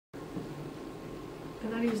I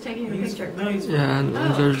thought he was taking a picture. No, he's Yeah, and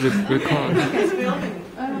there's the record. He's filming.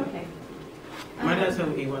 Oh, okay. My dad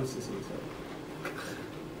said he wants to see so.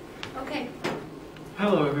 Okay.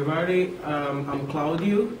 Hello everybody, I'm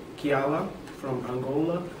Claudio Kiala from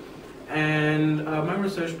Angola, and my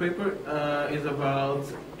research paper is about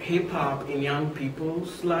hip-hop in young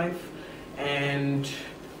people's life and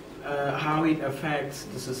how it affects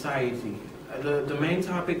the society. The main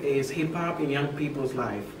topic is hip-hop in young people's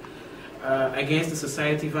life against the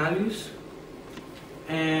society values.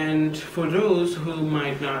 And for those who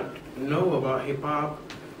might not know about hip-hop,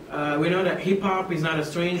 we know that hip-hop is not a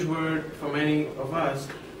strange word for many of us.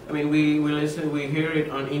 I mean, we listen, we hear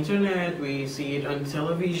it on internet, we see it on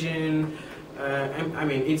television, I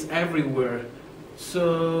mean, it's everywhere.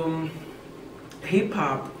 So,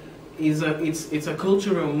 hip-hop is it's a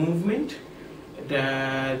cultural movement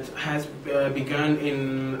that has begun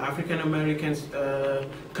in African American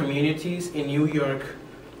communities in New York,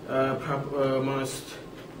 most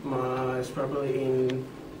probably in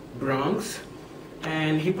Bronx.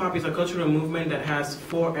 And hip-hop is a cultural movement that has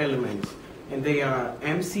 4 elements, and they are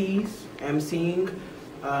emceeing,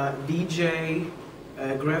 DJ,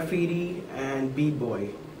 graffiti, and b-boy.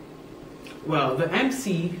 Well, the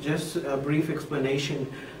MC, just a brief explanation,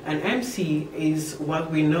 an MC is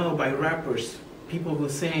what we know by rappers, people who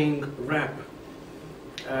sing rap.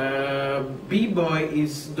 B-boy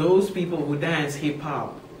is those people who dance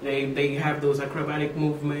hip-hop. They have those acrobatic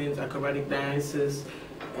movements, acrobatic dances,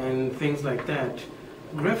 and things like that.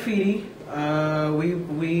 Graffiti,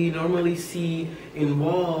 we normally see in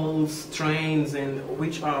walls, trains, and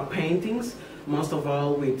which are paintings, most of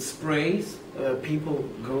all with sprays. People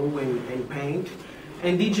go and paint.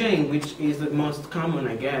 And DJing, which is the most common,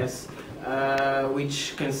 I guess,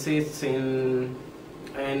 which consists in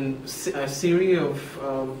a series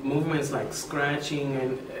of movements like scratching,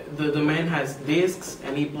 and the man has discs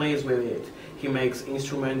and he plays with it. He makes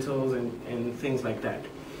instrumentals and things like that.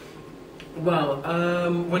 Well,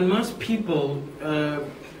 when most people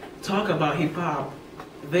talk about hip-hop,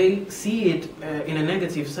 they see it in a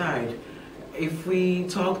negative side. If we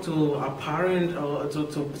talk to a parent or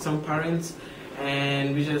to some parents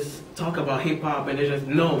and we just talk about hip-hop and they just,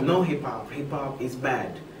 no hip-hop, hip-hop is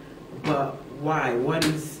bad. But why? What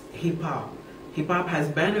is hip-hop? Hip-hop has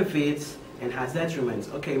benefits and has detriments.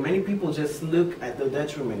 Okay, many people just look at the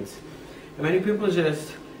detriments. Many people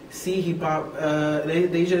just see hip-hop,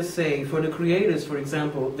 they just say, for the creators, for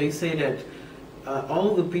example, they say that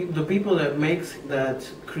all the people that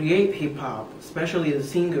create hip-hop, especially the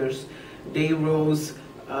singers, they rose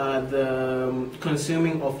the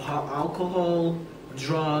consuming of alcohol,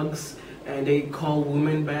 drugs, and they call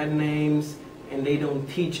women bad names, and they don't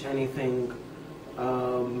teach anything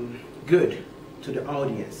good to the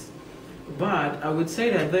audience. But I would say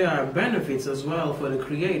that there are benefits as well for the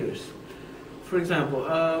creators. For example,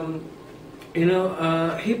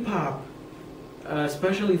 hip-hop,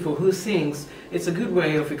 especially for who sings, it's a good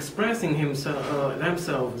way of expressing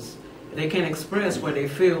themselves. They can express what they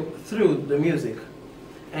feel through the music,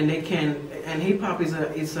 and hip-hop is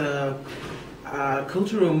a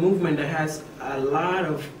cultural movement that has a lot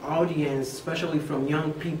of audience, especially from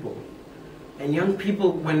young people. And young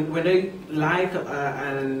people, when they like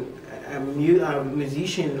a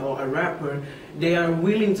musician or a rapper, they are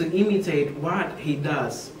willing to imitate what he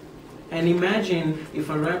does. And imagine if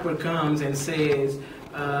a rapper comes and says,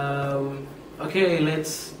 okay,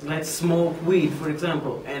 let's smoke weed, for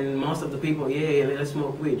example, and most of the people, yeah, let's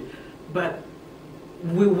smoke weed. But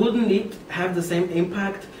wouldn't it have the same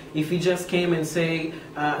impact if he just came and say,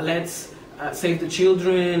 let's save the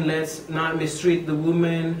children, let's not mistreat the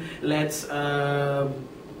women, let's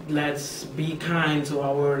be kind to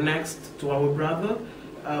our brother?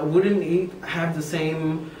 Wouldn't it have the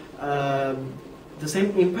same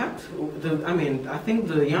impact? I think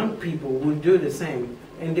the young people would do the same,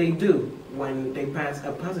 and they do when they pass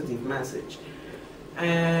a positive message.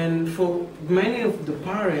 And for many of the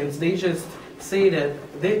parents, they just say that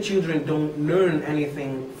their children don't learn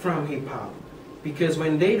anything from hip-hop, because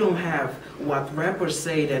when they don't have what rappers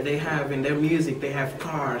say that they have in their music, they have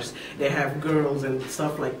cars, they have girls and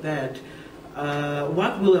stuff like that,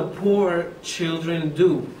 what will a poor children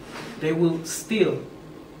do? They will steal,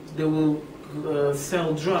 they will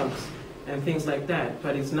sell drugs and things like that.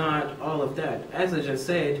 But it's not all of that. As I just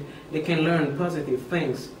said, they can learn positive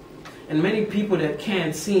things. And many people that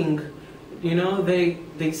can't sing,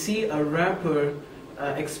 they see a rapper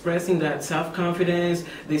expressing that self-confidence,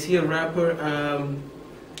 they see a rapper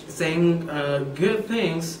saying good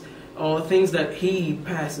things or things that he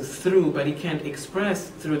passes through but he can't express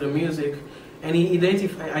through the music, and he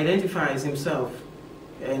identifies himself.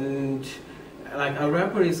 And like a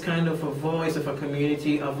rapper is kind of a voice of a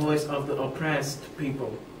community, a voice of the oppressed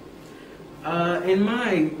people. In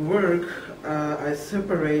my work, I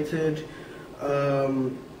separated.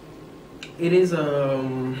 It is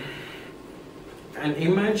an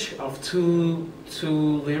image of two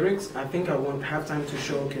lyrics. I think I won't have time to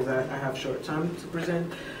show because I have short time to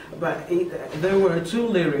present. But there were two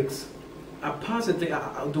lyrics. A positive,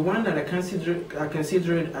 the one that I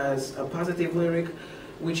considered as a positive lyric,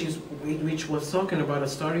 which was talking about a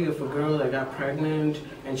story of a girl that got pregnant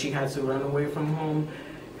and she had to run away from home.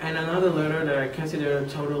 And another letter that I consider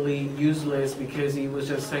totally useless because he was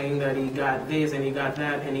just saying that he got this and he got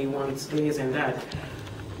that and he wants this and that,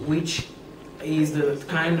 which is the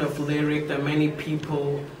kind of lyric that many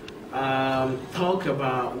people talk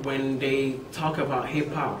about when they talk about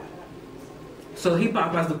hip-hop. So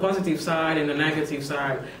hip-hop has the positive side and the negative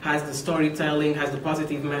side, has the storytelling, has the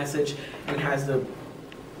positive message, and has the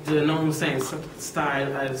nonsense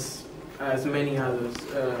style as many others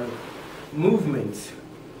movements.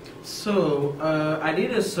 So I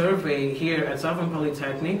did a survey here at Southern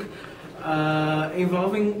Polytechnic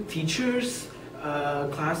involving teachers,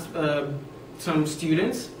 some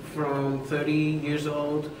students from 30 years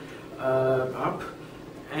old up,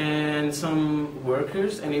 and some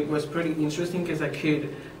workers, and it was pretty interesting because I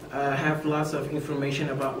could have lots of information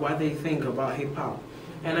about what they think about hip hop.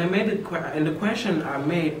 And and the question I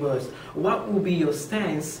made was, what would be your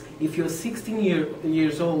stance if your 16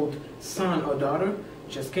 years old son or daughter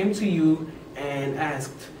just came to you and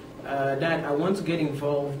asked, Dad, I want to get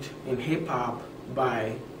involved in hip hop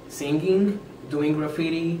by singing, doing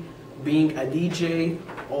graffiti, being a DJ,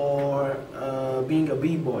 or being a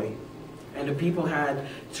b-boy? And the people had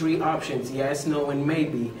three options: yes, no, and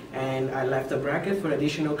maybe. And I left a bracket for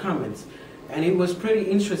additional comments. And it was pretty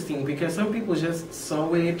interesting because some people just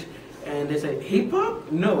saw it and they said, hip hop?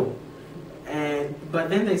 No. But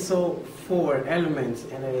then they saw four elements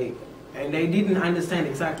and they didn't understand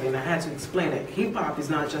exactly, and I had to explain it. Hip hop is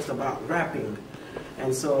not just about rapping.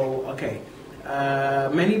 And so, okay.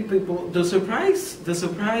 Many people, the surprising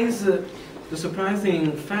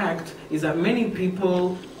fact is that many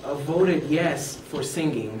people voted yes for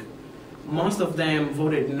singing. Most of them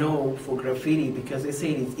voted no for graffiti because they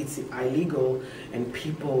say it's illegal and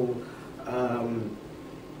people,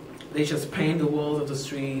 they just paint the walls of the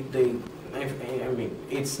street. I mean,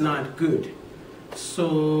 it's not good.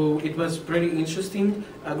 So it was pretty interesting.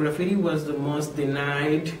 Graffiti was the most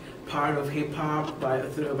denied part of hip hop by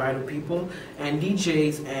the people, and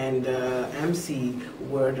DJs and MC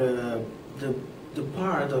were the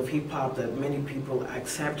part of hip hop that many people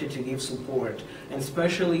accepted to give support, and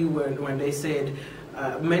especially when they said,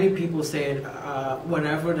 many people said,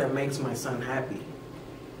 whatever that makes my son happy.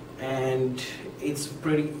 And it's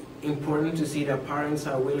pretty important to see that parents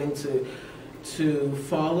are willing to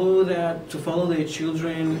follow that, to follow their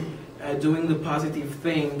children doing the positive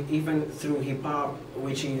thing, even through hip hop,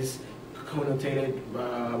 which is connotated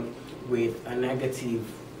with a negative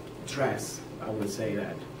dress, I would say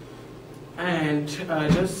that. And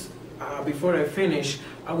just before I finish,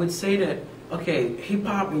 I would say that, okay, hip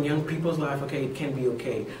hop in young people's life, okay, it can be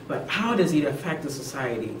okay, but how does it affect the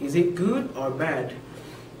society? Is it good or bad?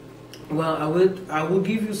 Well, I will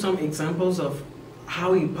give you some examples of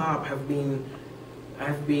how hip hop have been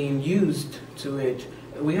used to it.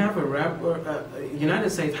 We have a rapper, United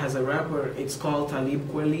States has a rapper, it's called Talib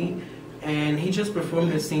Kweli, and he just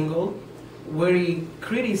performed a single where he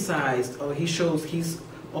criticized, or he shows his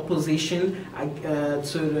opposition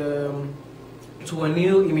to a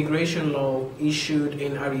new immigration law issued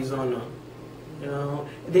in Arizona. You know,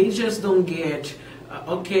 they just don't get,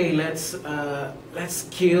 okay, let's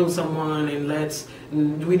kill someone and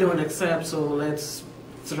we don't accept, so let's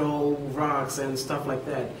throw rocks and stuff like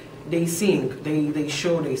that. They sing, they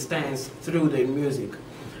show their stance through their music.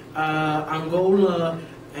 Angola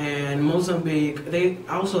and Mozambique, they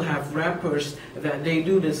also have rappers that they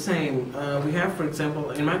do the same. We have, for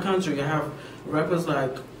example, in my country, I have rappers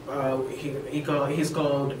like he's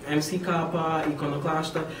called MC Kappa,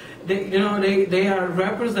 Iconoclasta. They are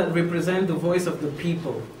rappers that represent the voice of the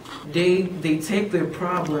people. They take their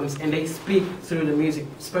problems and they speak through the music,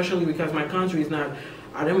 especially because my country is not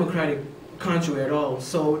a democratic country at all.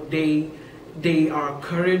 So they are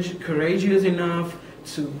courageous enough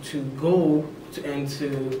to go and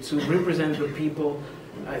to represent the people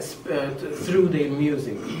through their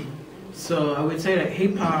music. So I would say that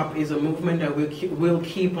hip hop is a movement that will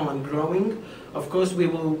keep on growing. Of course, we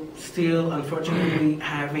will still, unfortunately,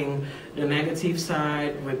 having the negative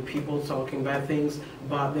side with people talking bad things,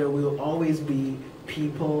 but there will always be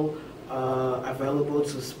people available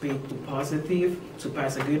to speak to positive, to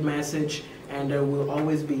pass a good message, and there will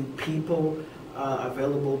always be people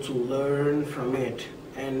available to learn from it.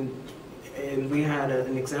 And we had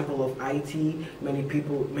an example of IT.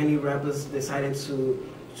 Many rappers decided to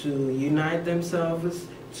unite themselves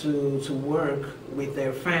to work with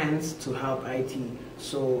their fans to help IT.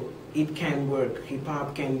 So it can work. Hip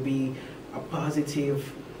hop can be a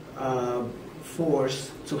positive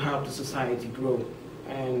force to help the society grow.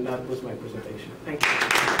 And that was my presentation. Thank you.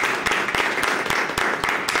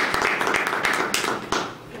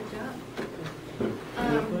 Good job.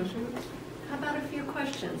 Any questions? How about a few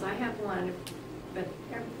questions? I have one, but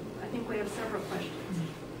I think we have several questions.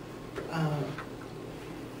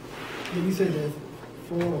 You said there's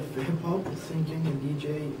 4 of hip hop, singing and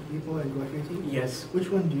DJ, people and graffiti. Yes. Which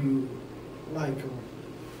one do you like or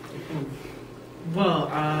approve? Well,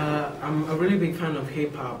 I'm a really big fan of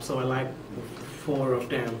hip hop, so I like 4 of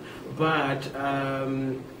them. But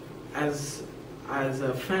as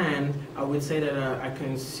a fan, I would say that I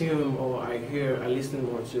consume or I listen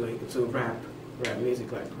more to rap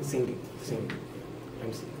music, like singing,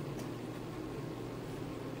 MC.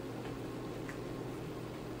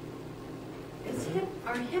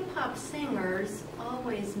 Are hip-hop singers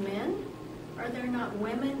always men? Are there not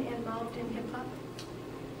women involved in hip-hop?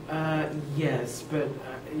 Yes, but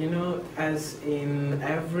you know, as in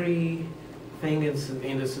everything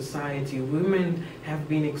in the society, women have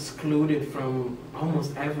been excluded from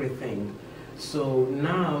almost everything. So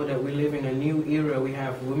now that we live in a new era, we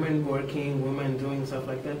have women working, women doing stuff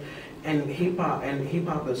like that, and hip hop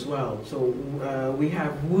as well. So we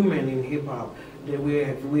have women in hip hop. That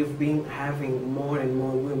we've been having more and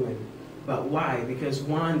more women. But why? Because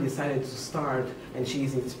one decided to start, and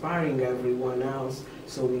she's inspiring everyone else.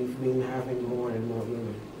 So we've been having more and more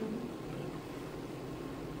women.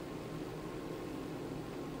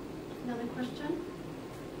 Another question?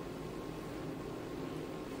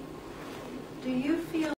 Do you feel